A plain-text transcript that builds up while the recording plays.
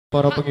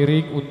para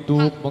pengiring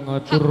untuk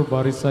mengatur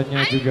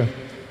barisannya juga.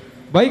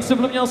 Baik,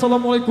 sebelumnya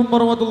assalamualaikum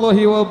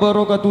warahmatullahi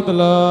wabarakatuh.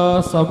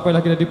 Telah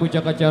sampailah kita di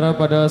puncak acara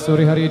pada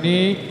sore hari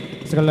ini.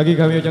 Sekali lagi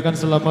kami ucapkan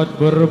selamat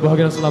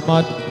berbahagia dan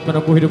selamat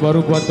menempuh hidup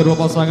baru buat kedua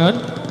pasangan.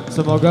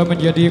 Semoga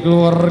menjadi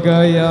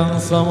keluarga yang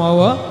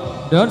samawa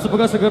dan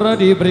semoga segera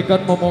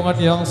diberikan momongan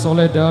yang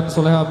soleh dan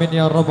soleh,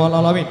 amin ya rabbal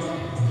alamin.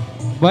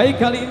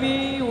 Baik, kali ini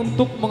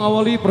untuk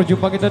mengawali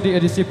perjumpaan kita di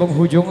edisi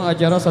penghujung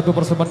acara, satu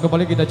persembahan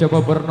kembali kita coba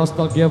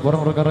bernostalgia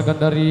bareng rekan-rekan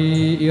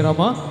dari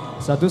Irama.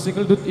 Satu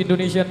single dut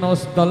Indonesia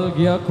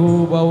Nostalgia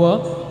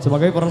Kubawa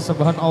sebagai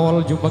persembahan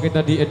awal jumpa kita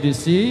di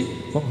edisi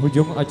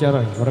penghujung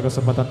acara pada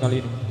kesempatan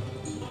kali ini.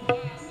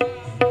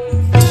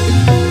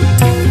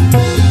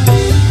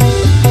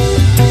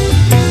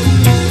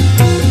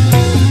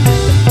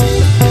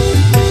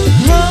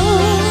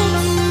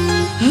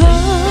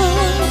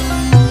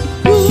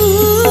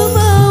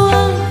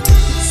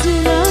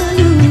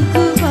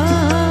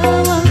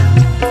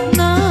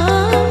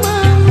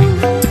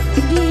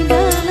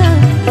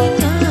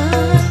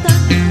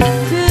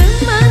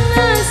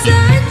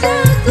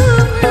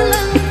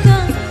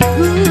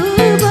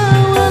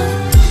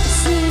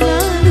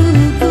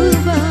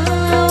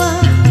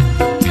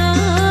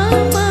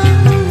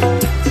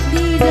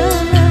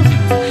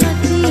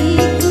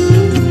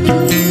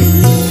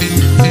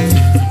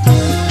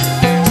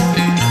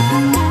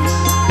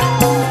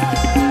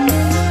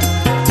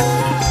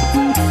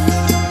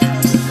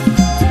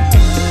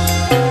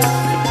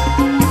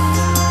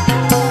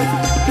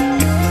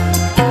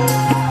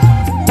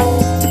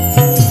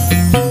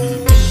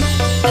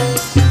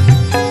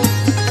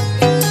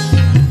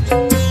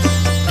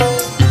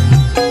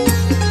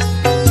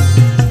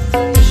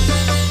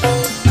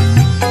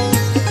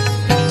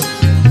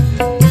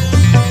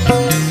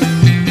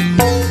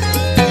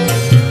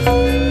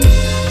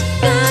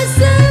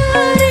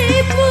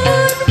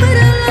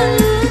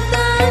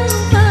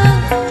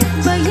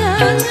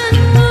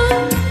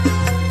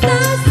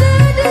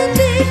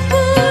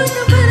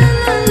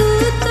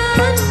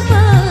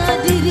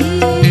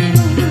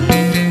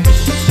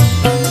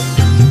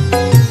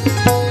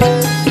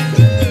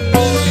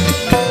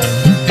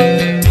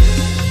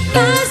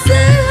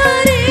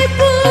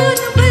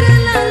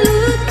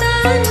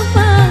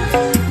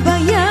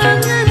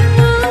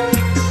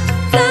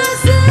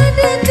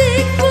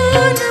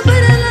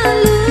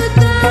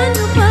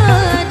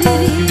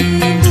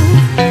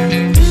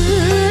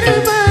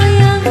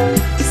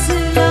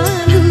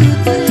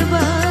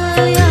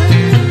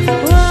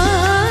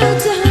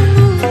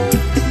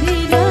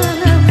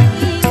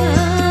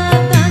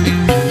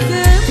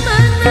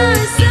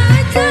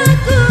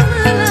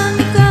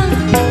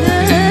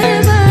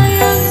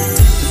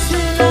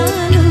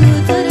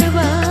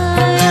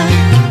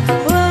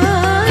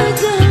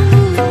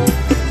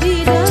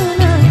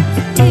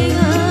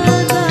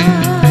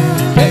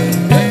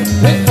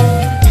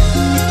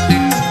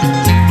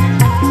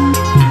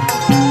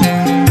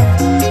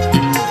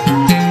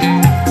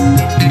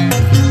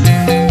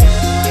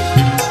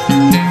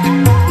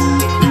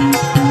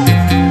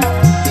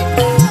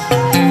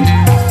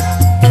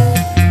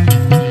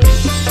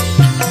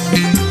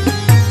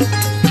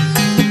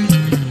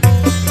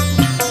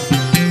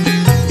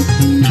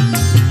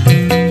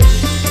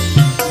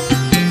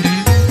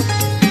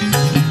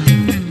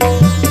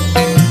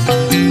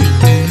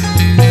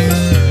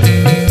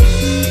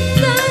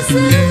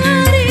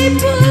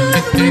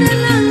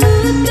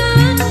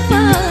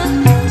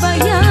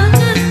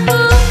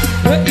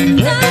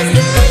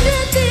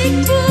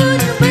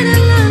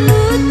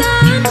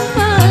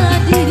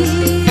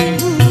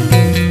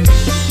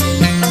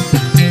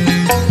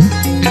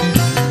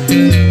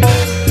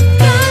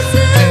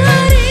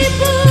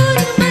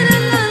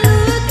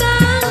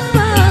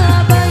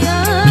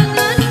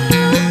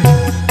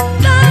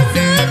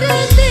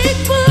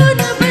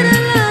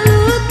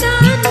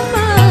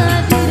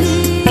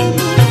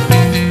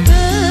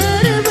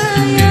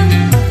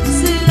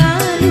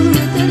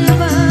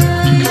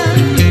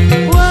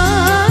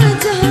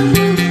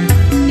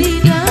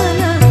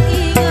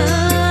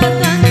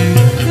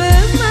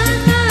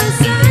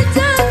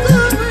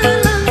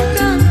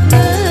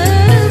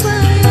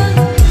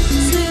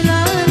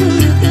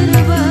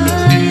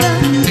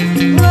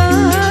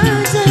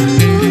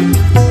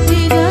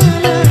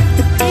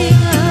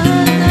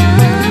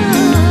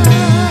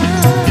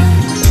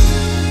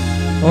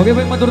 Oke,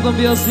 baik, matur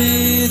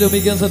tambiasi.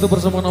 Demikian satu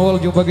persembahan awal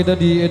jumpa kita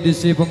di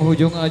edisi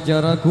penghujung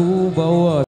acara Kubawa.